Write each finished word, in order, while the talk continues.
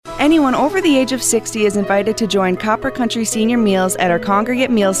Anyone over the age of 60 is invited to join Copper Country Senior Meals at our congregate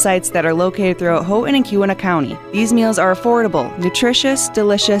meal sites that are located throughout Houghton and Keweenaw County. These meals are affordable, nutritious,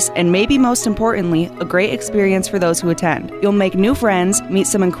 delicious, and maybe most importantly, a great experience for those who attend. You'll make new friends, meet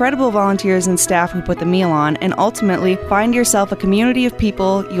some incredible volunteers and staff who put the meal on, and ultimately find yourself a community of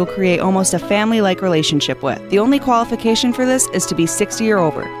people you'll create almost a family-like relationship with. The only qualification for this is to be 60 or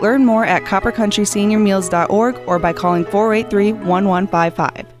over. Learn more at coppercountryseniormeals.org or by calling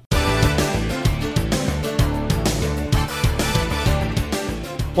 483-1155.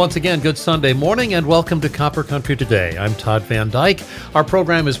 Once again, good Sunday morning and welcome to Copper Country Today. I'm Todd Van Dyke. Our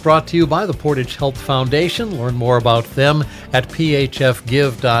program is brought to you by the Portage Health Foundation. Learn more about them at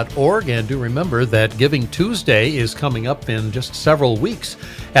phfgive.org. And do remember that Giving Tuesday is coming up in just several weeks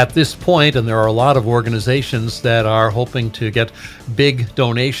at this point, and there are a lot of organizations that are hoping to get big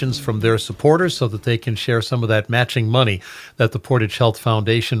donations from their supporters so that they can share some of that matching money that the Portage Health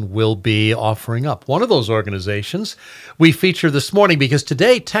Foundation will be offering up. One of those organizations we feature this morning because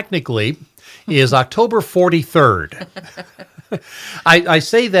today technically is October 43rd. I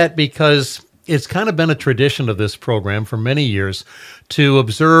say that because it's kind of been a tradition of this program for many years to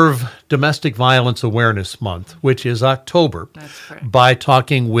observe Domestic Violence Awareness Month, which is October, by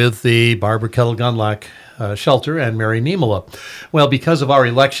talking with the Barbara Kettle Gunlock Shelter and Mary Niemela. Well, because of our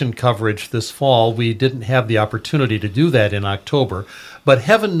election coverage this fall, we didn't have the opportunity to do that in October. But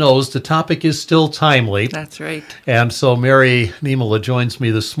heaven knows the topic is still timely. That's right. And so Mary Niemela joins me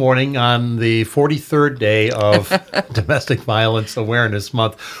this morning on the 43rd day of Domestic Violence Awareness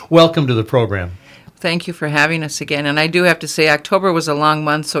Month. Welcome to the program. Thank you for having us again. And I do have to say, October was a long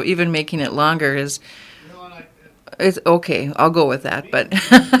month, so even making it longer is... It's okay. I'll go with that, but...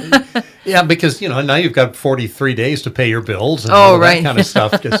 Yeah, because, now you've got 43 days to pay your bills and all that kind of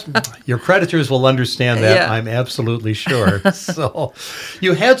stuff. Just, your creditors will understand that, I'm absolutely sure. So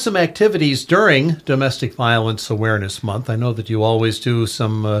you had some activities during Domestic Violence Awareness Month. I know that you always do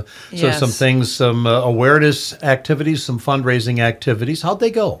some things, some awareness activities, some fundraising activities. How'd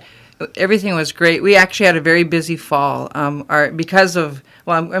they go? Everything was great. We actually had a very busy fall. I'm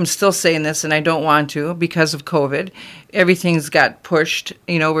still saying this, and I don't want to, because of COVID. Everything's got pushed.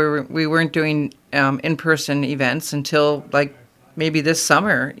 We weren't doing in-person events until maybe this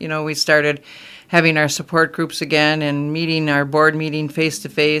summer. We started having our support groups again and meeting our board meeting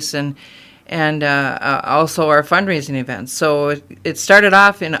face-to-face and also our fundraising events. So it started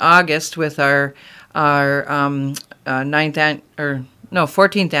off in August with our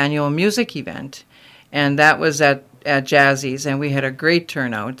 14th annual music event, and that was at Jazzy's, and we had a great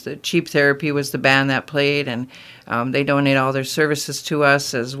turnout. The Cheap Therapy was the band that played, and they donate all their services to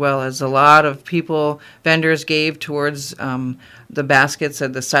us, as well as a lot of vendors gave towards the baskets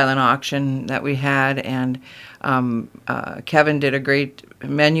at the silent auction that we had, and Kevin did a great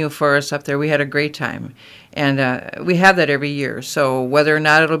menu for us up there. We had a great time. And we have that every year. So whether or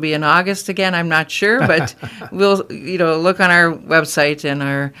not it'll be in August again, I'm not sure. But we'll, look on our website and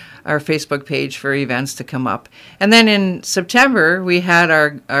our Facebook page for events to come up. And then in September, we had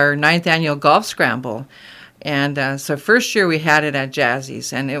our 9th annual golf scramble. And so first year we had it at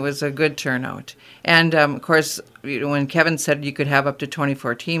Jazzy's, and it was a good turnout. And, of course, when Kevin said you could have up to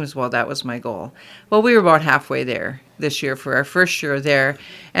 24 teams, well, that was my goal. Well, we were about halfway there this year for our first year there.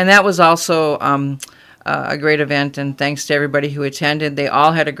 And that was also... a great event, and thanks to everybody who attended. They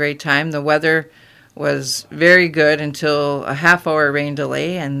all had a great time. The weather was very good until a half-hour rain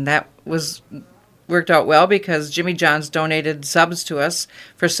delay, and that worked out well because Jimmy John's donated subs to us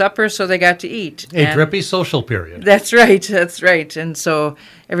for supper, so they got to eat. A drippy social period. That's right. And so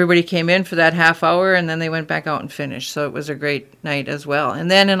everybody came in for that half hour, and then they went back out and finished. So it was a great night as well. And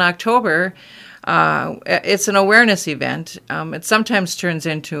then in October... it's an awareness event. It sometimes turns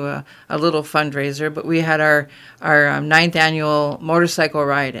into a little fundraiser, but we had our 9th annual motorcycle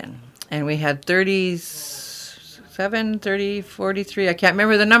ride-in, and we had 43, I can't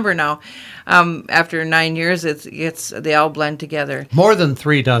remember the number now. After 9 years, they all blend together. More than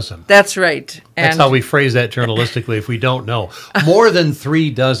 3 dozen. That's right. That's how we phrase that journalistically if we don't know. More than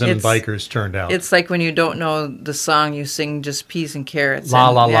 3 dozen bikers turned out. It's like when you don't know the song, you sing just peas and carrots. La,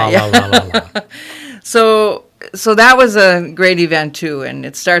 la, la, la, la, la, la. So that was a great event, too, and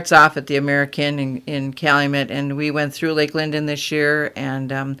it starts off at the American in Calumet, and we went through Lake Linden this year,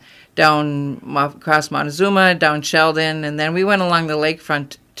 and down across Montezuma, down Sheldon, and then we went along the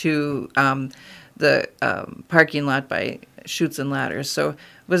lakefront to the parking lot by Chutes and Ladders. So it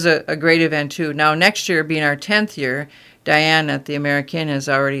was a great event, too. Now, next year, being our 10th year, Diane at the American has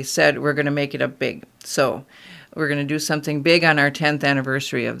already said we're going to make it up big. So we're going to do something big on our 10th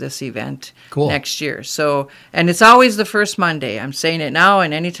anniversary of this event next year. So, and it's always the first Monday. I'm saying it now,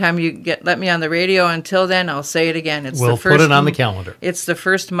 and anytime you let me on the radio until then, I'll say it again. We'll put it on the calendar. It's the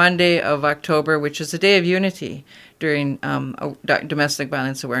first Monday of October, which is a day of unity during Domestic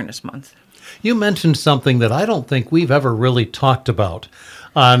Violence Awareness Month. You mentioned something that I don't think we've ever really talked about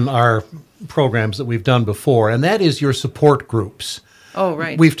on our programs that we've done before, and that is your support groups. Oh,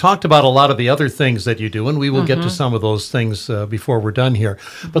 right. We've talked about a lot of the other things that you do, and we will get to some of those things before we're done here.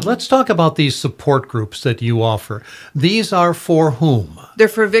 But let's talk about these support groups that you offer. These are for whom? They're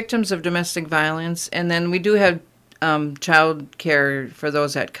for victims of domestic violence, and then we do have child care for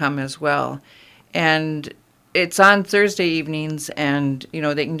those that come as well. And it's on Thursday evenings, and,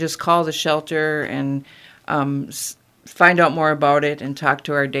 they can just call the shelter and find out more about it and talk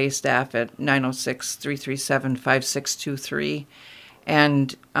to our day staff at 906-337-5623.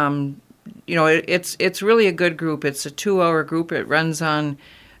 And, it's really a good group. It's a 2-hour group. It runs on,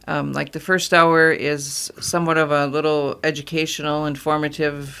 the first hour is somewhat of a little educational,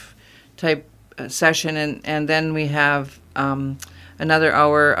 informative type session. And then we have another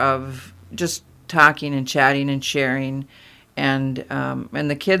hour of just talking and chatting and sharing. And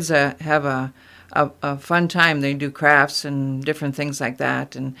the kids have a fun time. They do crafts and different things like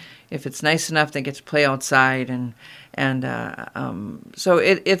that. And if it's nice enough, they get to play outside. So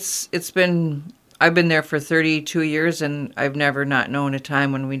it's been, I've been there for 32 years, and I've never not known a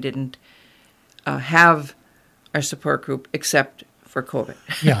time when we didn't have our support group except for COVID.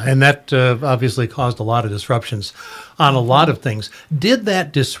 Yeah, and that obviously caused a lot of disruptions on a lot of things. Did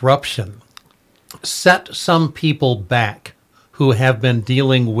that disruption set some people back who have been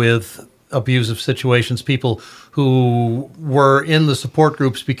dealing with abusive situations, people who were in the support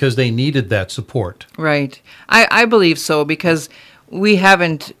groups because they needed that support? Right. I believe so, because we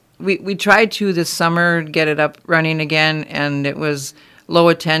tried to this summer get it up running again, and it was low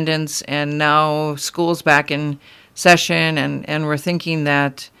attendance, and now school's back in session, and we're thinking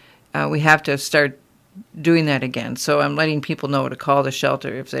that we have to start doing that again. So I'm letting people know to call the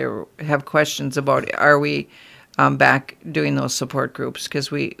shelter if they have questions about, are we back doing those support groups, because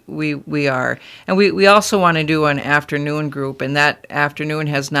we are. And we also want to do an afternoon group, and that afternoon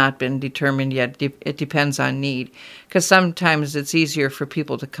has not been determined yet. It depends on need, because sometimes it's easier for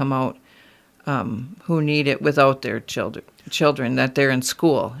people to come out who need it without their children that they're in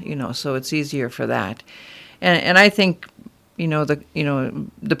school, so it's easier for that. And I think,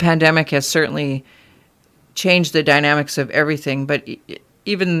 the pandemic has certainly changed the dynamics of everything, but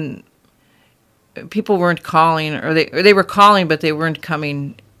even people weren't calling, or they were calling, but they weren't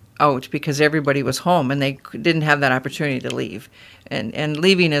coming out because everybody was home and they didn't have that opportunity to leave. And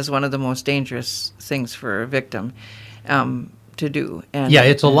leaving is one of the most dangerous things for a victim to do. And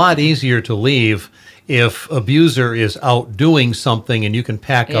it's a lot easier to leave if abuser is out doing something and you can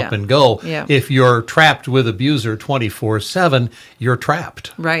pack up and go. Yeah. If you're trapped with abuser 24/7, you're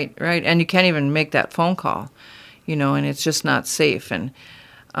trapped. Right. And you can't even make that phone call, and it's just not safe. And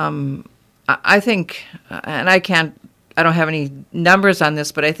I think, and I don't have any numbers on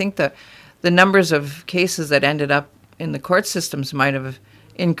this, but I think the numbers of cases that ended up in the court systems might have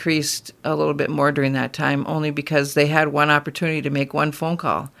increased a little bit more during that time, only because they had one opportunity to make one phone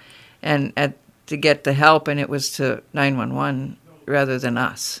call and to get the help, and it was to 911 rather than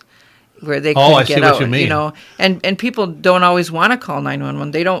us, where they couldn't get out. What you mean. And people don't always want to call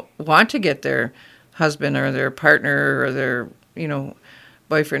 911. They don't want to get their husband or their partner or their,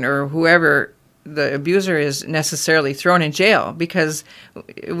 boyfriend or whoever the abuser is necessarily thrown in jail, because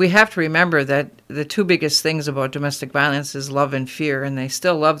we have to remember that the two biggest things about domestic violence is love and fear, and they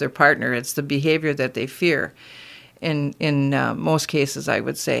still love their partner. It's the behavior that they fear in most cases, I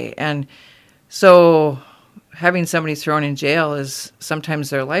would say. And so having somebody thrown in jail is sometimes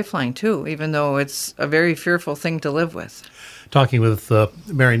their lifeline too, even though it's a very fearful thing to live with. Talking with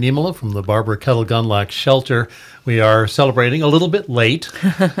Mary Niemela from the Barbara Kettle Gunlock Shelter. We are celebrating a little bit late,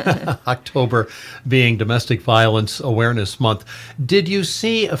 October being Domestic Violence Awareness Month. Did you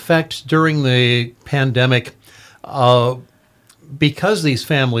see effects during the pandemic because these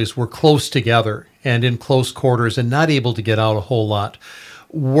families were close together and in close quarters and not able to get out a whole lot?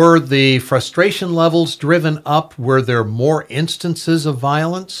 Were the frustration levels driven up? Were there more instances of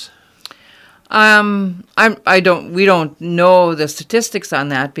violence? We don't know the statistics on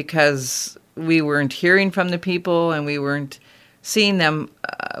that, because we weren't hearing from the people and we weren't seeing them.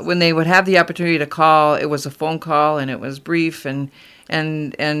 When they would have the opportunity to call, it was a phone call and it was brief, and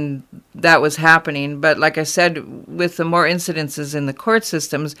that was happening. But like I said, with the more incidences in the court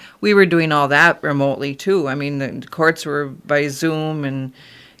systems, we were doing all that remotely too. I mean, the courts were by Zoom, and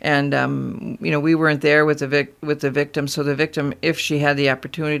And we weren't there with the victim. So the victim, if she had the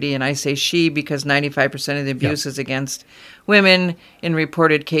opportunity, and I say she because 95% of the abuse is against women in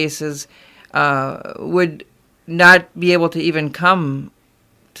reported cases, would not be able to even come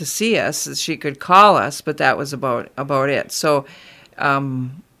to see us. She could call us, but that was about it. So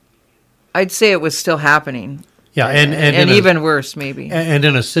I'd say it was still happening. Yeah, and even worse, maybe. And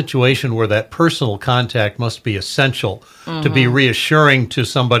in a situation where that personal contact must be essential to be reassuring to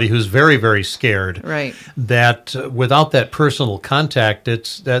somebody who's very, very scared. Right. That without that personal contact,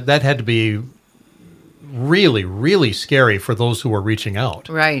 that had to be really, really scary for those who were reaching out.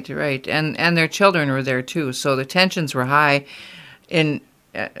 Right. And their children were there too. So the tensions were high in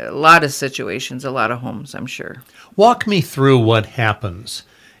a lot of situations, a lot of homes, I'm sure. Walk me through what happens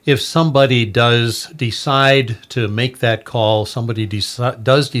if somebody does decide to make that call, somebody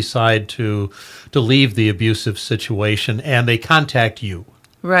does decide to leave the abusive situation, and they contact you.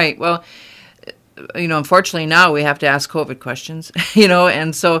 Right. Well, unfortunately now we have to ask COVID questions,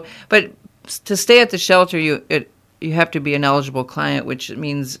 and so, but to stay at the shelter, you have to be an eligible client, which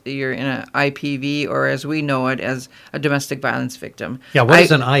means you're in an IPV, or as we know it, as a domestic violence victim. Yeah, what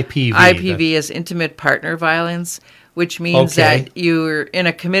is an IPV? IPV is intimate partner violence, which means that you're in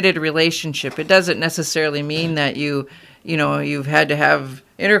a committed relationship. It doesn't necessarily mean that you've had to have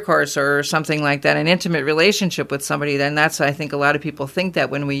intercourse or something like that, an intimate relationship with somebody. Then I think a lot of people think that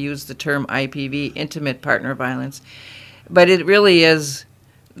when we use the term IPV, intimate partner violence. But it really is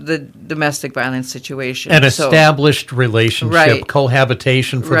the domestic violence situation. An established relationship, right.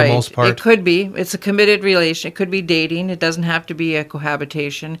 Cohabitation for the most part. It could be. It's a committed relation. It could be dating. It doesn't have to be a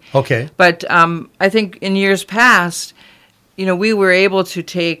cohabitation. Okay. But I think in years past, we were able to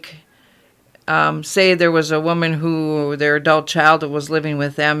take, say there was a woman who their adult child was living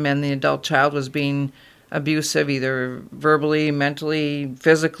with them, and the adult child was being abusive, either verbally, mentally,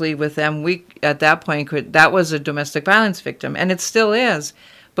 physically with them. We, at that point, that was a domestic violence victim, and it still is.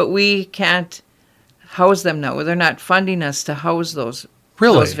 But we can't house them now. They're not funding us to house those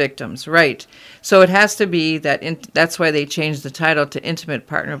victims. Right. So it has to be that, that's why they changed the title to intimate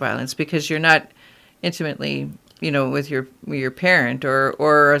partner violence, because you're not intimately, with your parent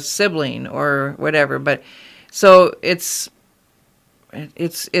or a sibling or whatever. But so it's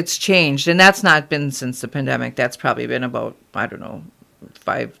changed, and that's not been since the pandemic. That's probably been about,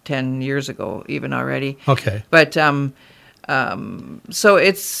 5-10 years ago even already. Okay. But so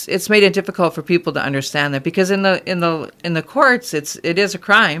it's made it difficult for people to understand that, because in the courts it is a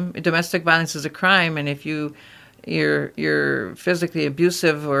crime. Domestic violence is a crime, and if you're physically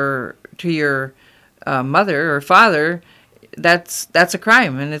abusive or to your mother or father, that's a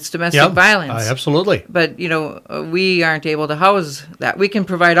crime, and it's domestic violence. Absolutely. But we aren't able to house that. We can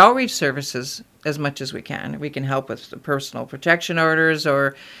provide outreach services as much as we can. We can help with the personal protection orders,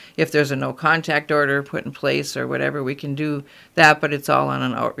 or if there's a no contact order put in place or whatever, we can do that, but it's all on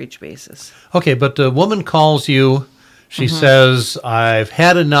an outreach basis. Okay, but the woman calls you. She says, I've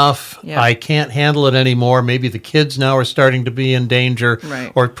had enough. Yeah. I can't handle it anymore. Maybe the kids now are starting to be in danger,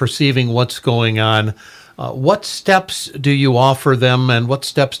 right, or perceiving what's going on. What steps do you offer them, and what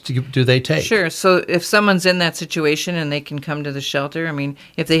steps do they take? Sure. So if someone's in that situation and they can come to the shelter,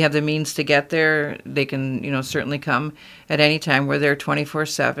 if they have the means to get there, they can, certainly come at any time. We're there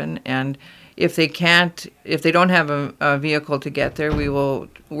 24/7. And if they don't have a vehicle to get there, we will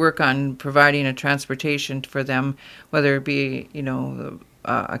work on providing a transportation for them, whether it be,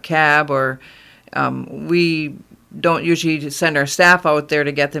 a cab, or we don't usually send our staff out there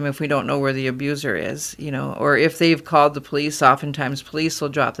to get them if we don't know where the abuser is, or if they've called the police, oftentimes police will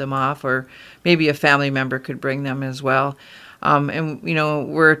drop them off, or maybe a family member could bring them as well. And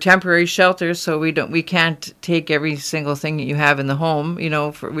we're a temporary shelter, so we can't take every single thing that you have in the home, we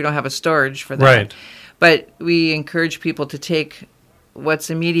don't have a storage for that. Right. But we encourage people to take what's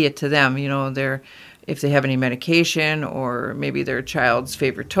immediate to them, if they have any medication, or maybe their child's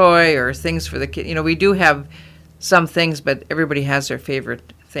favorite toy, or things for the kid. We do have some things, but everybody has their favorite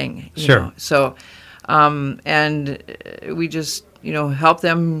thing. Sure. So, and we just, help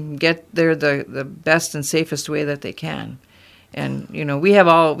them get there the best and safest way that they can. And, we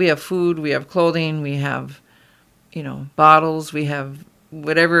have food, we have clothing, we have, bottles, we have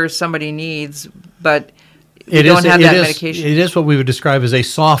whatever somebody needs, but we don't have that medication. It is what we would describe as a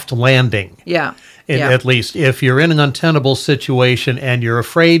soft landing. Yeah. At least if you're in an untenable situation and you're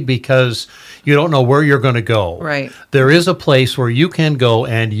afraid because you don't know where you're going to go. Right. There is a place where you can go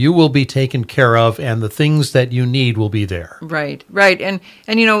and you will be taken care of, and the things that you need will be there. Right. And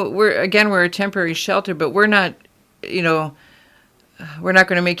we're a temporary shelter, but we're not, we're not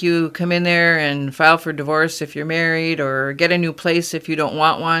going to make you come in there and file for divorce if you're married or get a new place if you don't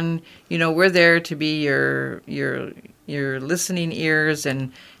want one. We're there to be your listening ears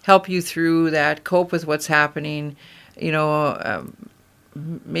and help you through that, cope with what's happening.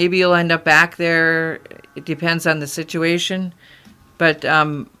 Maybe you'll end up back there. It depends on the situation, but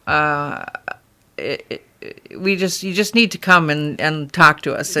you just need to come and talk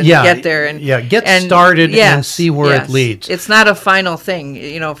to us and get there and get started and see where it leads. It's not a final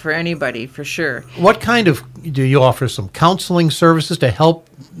thing, for anybody, for sure. What kind of, do you offer some counseling services to help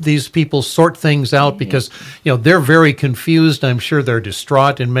these people sort things out? Because, they're very confused. I'm sure they're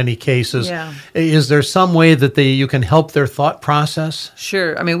distraught in many cases. Yeah. Is there some way that you can help their thought process?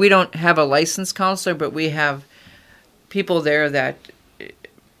 Sure. I mean, we don't have a licensed counselor, but we have people there that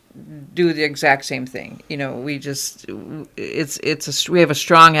do the exact same thing. We have a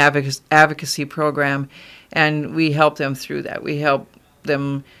strong advocacy program, and we help them through that. We help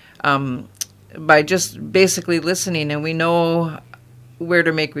them by just basically listening, and we know where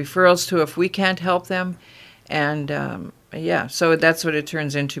to make referrals to if we can't help them. And so that's what it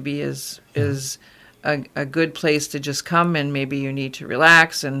turns into is a good place to just come, and maybe you need to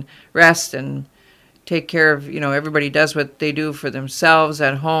relax and rest and take care of, everybody does what they do for themselves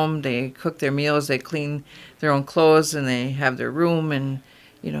at home. They cook their meals, they clean their own clothes, and they have their room. And,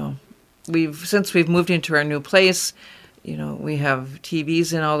 since we've moved into our new place, we have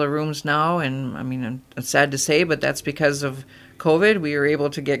TVs in all the rooms now. And I mean, it's sad to say, but that's because of COVID. We were able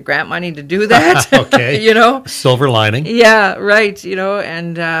to get grant money to do that. Okay. Silver lining. Yeah, right.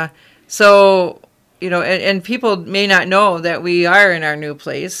 And so... and people may not know that we are in our new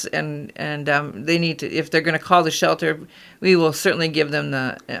place, and they need to, if they're going to call the shelter, we will certainly give them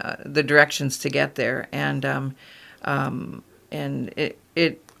the directions to get there. And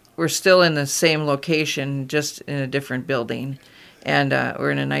we're still in the same location, just in a different building, and we're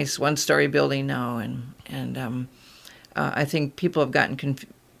in a nice one-story building now. And I think people have gotten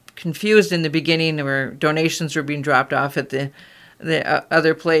confused in the beginning, where donations were being dropped off at the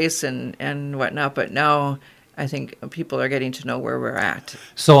other place and whatnot, but now I think people are getting to know where we're at.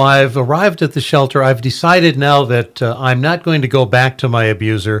 So I've arrived at the shelter. I've decided now that I'm not going to go back to my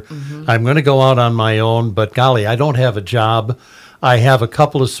abuser. Mm-hmm. I'm going to go out on my own, but golly, I don't have a job. I have a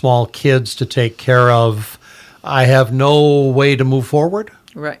couple of small kids to take care of. I have no way to move forward.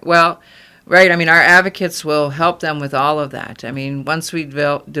 Right. Well, right. I mean, our advocates will help them with all of that. I mean, once we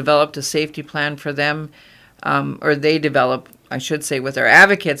developed a safety plan for them, or they develop, I should say, with our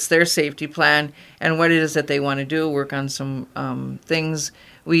advocates, their safety plan and what it is that they want to do, work on some things.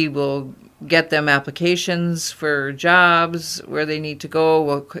 We will get them applications for jobs where they need to go.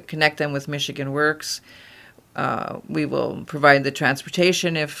 We'll connect them with Michigan Works. We will provide the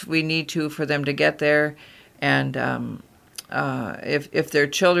transportation if we need to for them to get there. And if their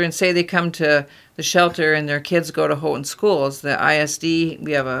children, say they come to the shelter and their kids go to Houghton schools, the ISD,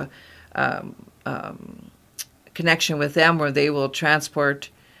 we have a connection with them where they will transport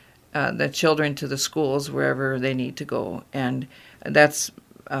the children to the schools wherever they need to go, and that's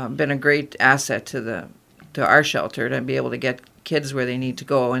been a great asset to our shelter, to be able to get kids where they need to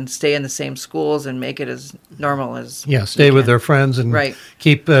go and stay in the same schools and make it as normal as stay with their friends and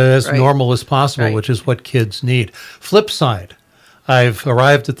keep as normal as possible, which is what kids need. Flip side, I've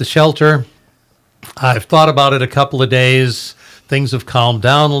arrived at the shelter. I've thought about it a couple of days. Things have calmed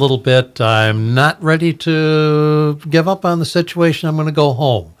down a little bit. I'm not ready to give up on the situation. I'm going to go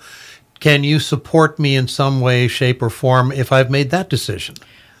home. Can you support me in some way, shape, or form if I've made that decision?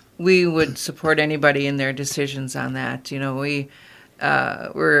 We would support anybody in their decisions on that. We're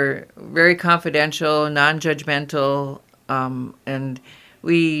very confidential, non-judgmental, and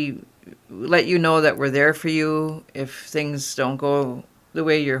we let you know that we're there for you if things don't go the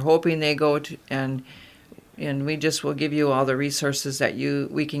way you're hoping they go, and we just will give you all the resources that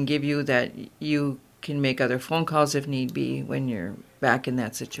we can give you, that you can make other phone calls if need be when you're back in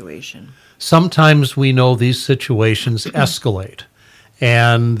that situation. Sometimes we know these situations escalate,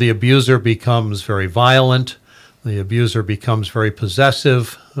 and the abuser becomes very violent. The abuser becomes very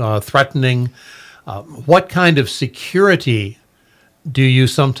possessive, threatening. What kind of security do you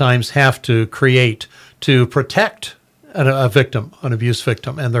sometimes have to create to protect a victim, an abuse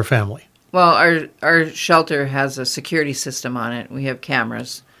victim, and their family? Well, our shelter has a security system on it. We have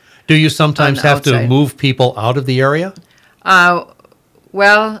cameras. Do you sometimes have to move people out of the area?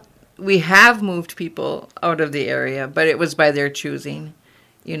 Well, we have moved people out of the area, but it was by their choosing.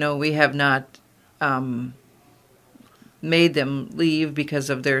 We have not made them leave because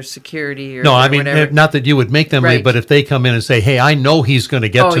of their security or No, I mean, whatever. not that you would make them leave, Right. but if they come in and say, hey, I know he's going to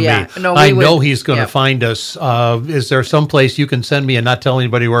get Oh, to yeah. me. No, I we know would- he's going to yep. find us. Is there some place you can send me and not tell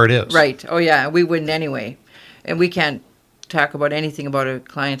anybody where it is? Right. Oh, yeah. We wouldn't anyway. And we can't talk about anything about a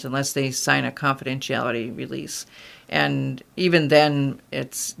client unless they sign a confidentiality release. And even then,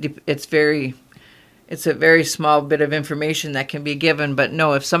 it's a very small bit of information that can be given. But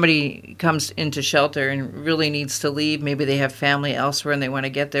no, if somebody comes into shelter and really needs to leave, maybe they have family elsewhere and they want to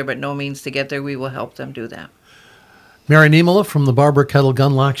get there, but no means to get there, we will help them do that. Mary Niemela from the Barbara Kettle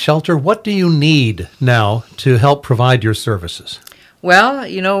Gunlock Shelter, what do you need now to help provide your services? Well,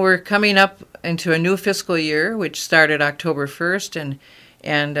 we're coming up into a new fiscal year, which started October 1st,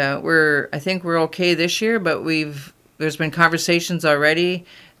 and I think we're okay this year, but there's been conversations already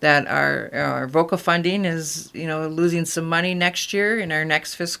that our VOCA funding is, losing some money next year in our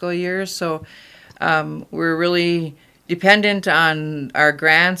next fiscal year. So we're really dependent on our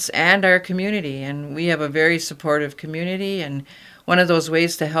grants and our community, and we have a very supportive community. And one of those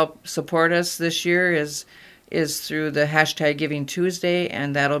ways to help support us this year is through the hashtag Giving Tuesday,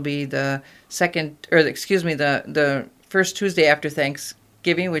 and that'll be the first Tuesday after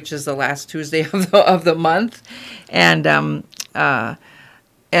Thanksgiving, which is the last Tuesday of the month,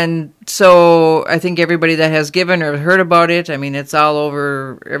 and so I think everybody that has given or heard about it, I mean, it's all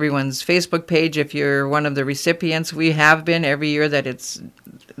over everyone's Facebook page. If you're one of the recipients, we have been every year that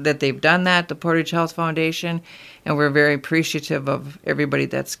they've done that, the Portage Health Foundation, and we're very appreciative of everybody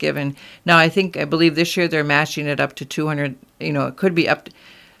that's given. Now, I believe this year they're matching it up to 200. It could be up.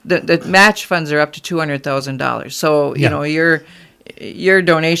 The match funds are up to $200,000. So your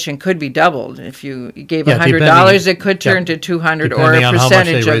donation could be doubled. If you gave $100, it could turn to $200 or a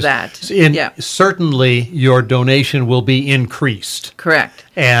percentage of that. Certainly, your donation will be increased. Correct.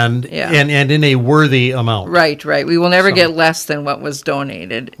 And in a worthy amount. Right. We will never get less than what was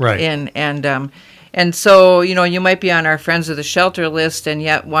donated. Right. And so, you might be on our Friends of the Shelter list and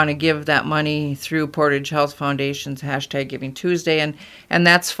yet want to give that money through Portage Health Foundation's hashtag Giving Tuesday, and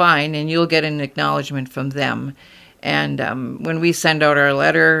that's fine, and you'll get an acknowledgement from them. And when we send out our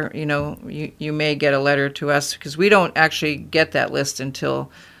letter, you may get a letter to us, because we don't actually get that list until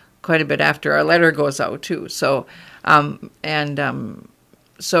quite a bit after our letter goes out, too. So,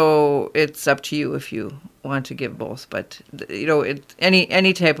 so it's up to you if you want to give both. But,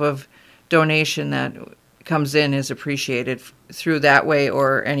 any type of donation that comes in is appreciated through that way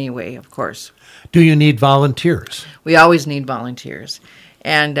or any way, of course. Do you need volunteers? We always need volunteers.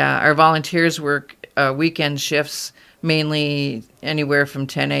 And our volunteers work weekend shifts, mainly anywhere from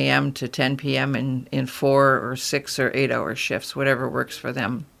 10 a.m. to 10 p.m. in 4 or 6 or 8 hour shifts, whatever works for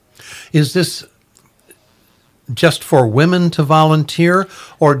them. Is this just for women to volunteer,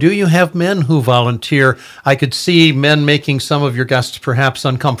 or do you have men who volunteer? I could see men making some of your guests perhaps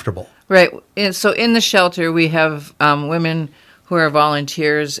uncomfortable. Right. And so in the shelter, we have women who are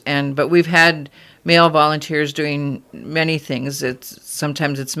volunteers, but we've had male volunteers doing many things.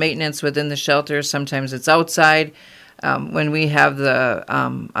 Sometimes it's maintenance within the shelter, sometimes it's outside. When we have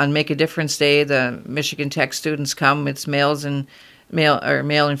on Make a Difference Day, the Michigan Tech students come. It's male and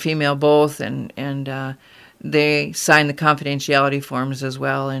female both, and they sign the confidentiality forms as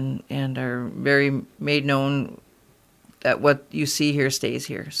well, and are very made known that what you see here stays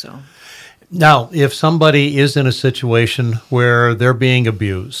here. So now, if somebody is in a situation where they're being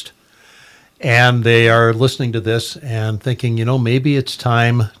abused, and they are listening to this and thinking, maybe it's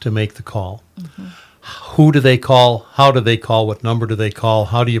time to make the call. Mm-hmm. Who do they call? How do they call? What number do they call?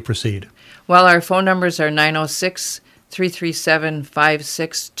 How do you proceed? Well, our phone numbers are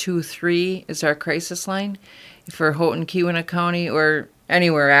 906-337-5623 is our crisis line for Houghton, Keweenaw County, or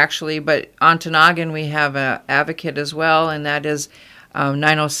anywhere actually. But on Ontonagon, we have an advocate as well, and that is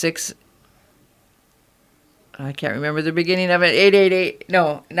 906. I can't remember the beginning of it.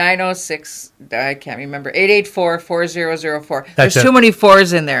 906. I can't remember. 884-4004. There's too many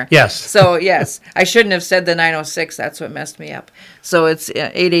fours in there. Yes. So, yes. I shouldn't have said the 906. That's what messed me up. So it's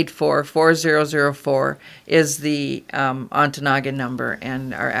 884-4004 is the Ontonagon number,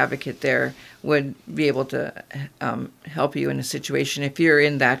 and our advocate there would be able to help you in a situation if you're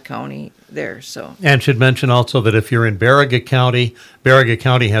in that county there. So, and should mention also that if you're in Baraga County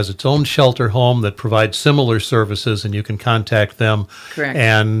has its own shelter home that provides similar services, and you can contact them. Correct.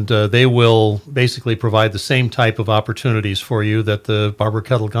 And they will basically provide the same type of opportunities for you that the Barbara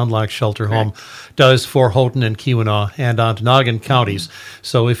Kettle Gunlock Shelter Home does for Houghton and Keweenaw and Ontonagon counties. Mm-hmm.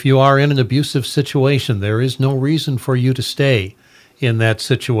 So if you are in an abusive situation, there is no reason for you to stay in that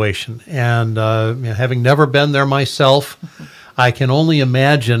situation. And having never been there myself, I can only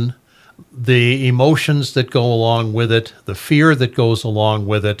imagine the emotions that go along with it, the fear that goes along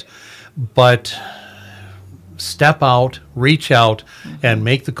with it, but step out, reach out, and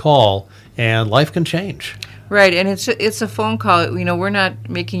make the call, and life can change. Right, and it's a phone call. We're not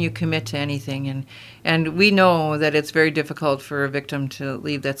making you commit to anything, and we know that it's very difficult for a victim to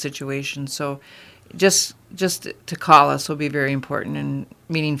leave that situation. So, just to call us will be very important and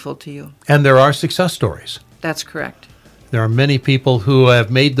meaningful to you. And there are success stories. That's correct. There are many people who have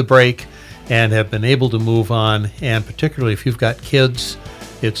made the break and have been able to move on, and particularly if you've got kids,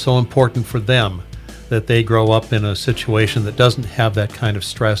 it's so important for them that they grow up in a situation that doesn't have that kind of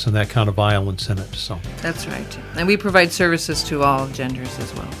stress and that kind of violence in it. So that's right. And we provide services to all genders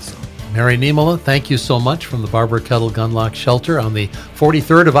as well. So, Mary Niemela, thank you so much from the Barbara Kettle Gunlock Shelter on the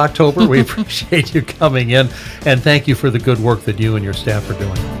 43rd of October. We appreciate you coming in, and thank you for the good work that you and your staff are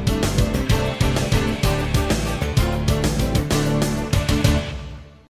doing.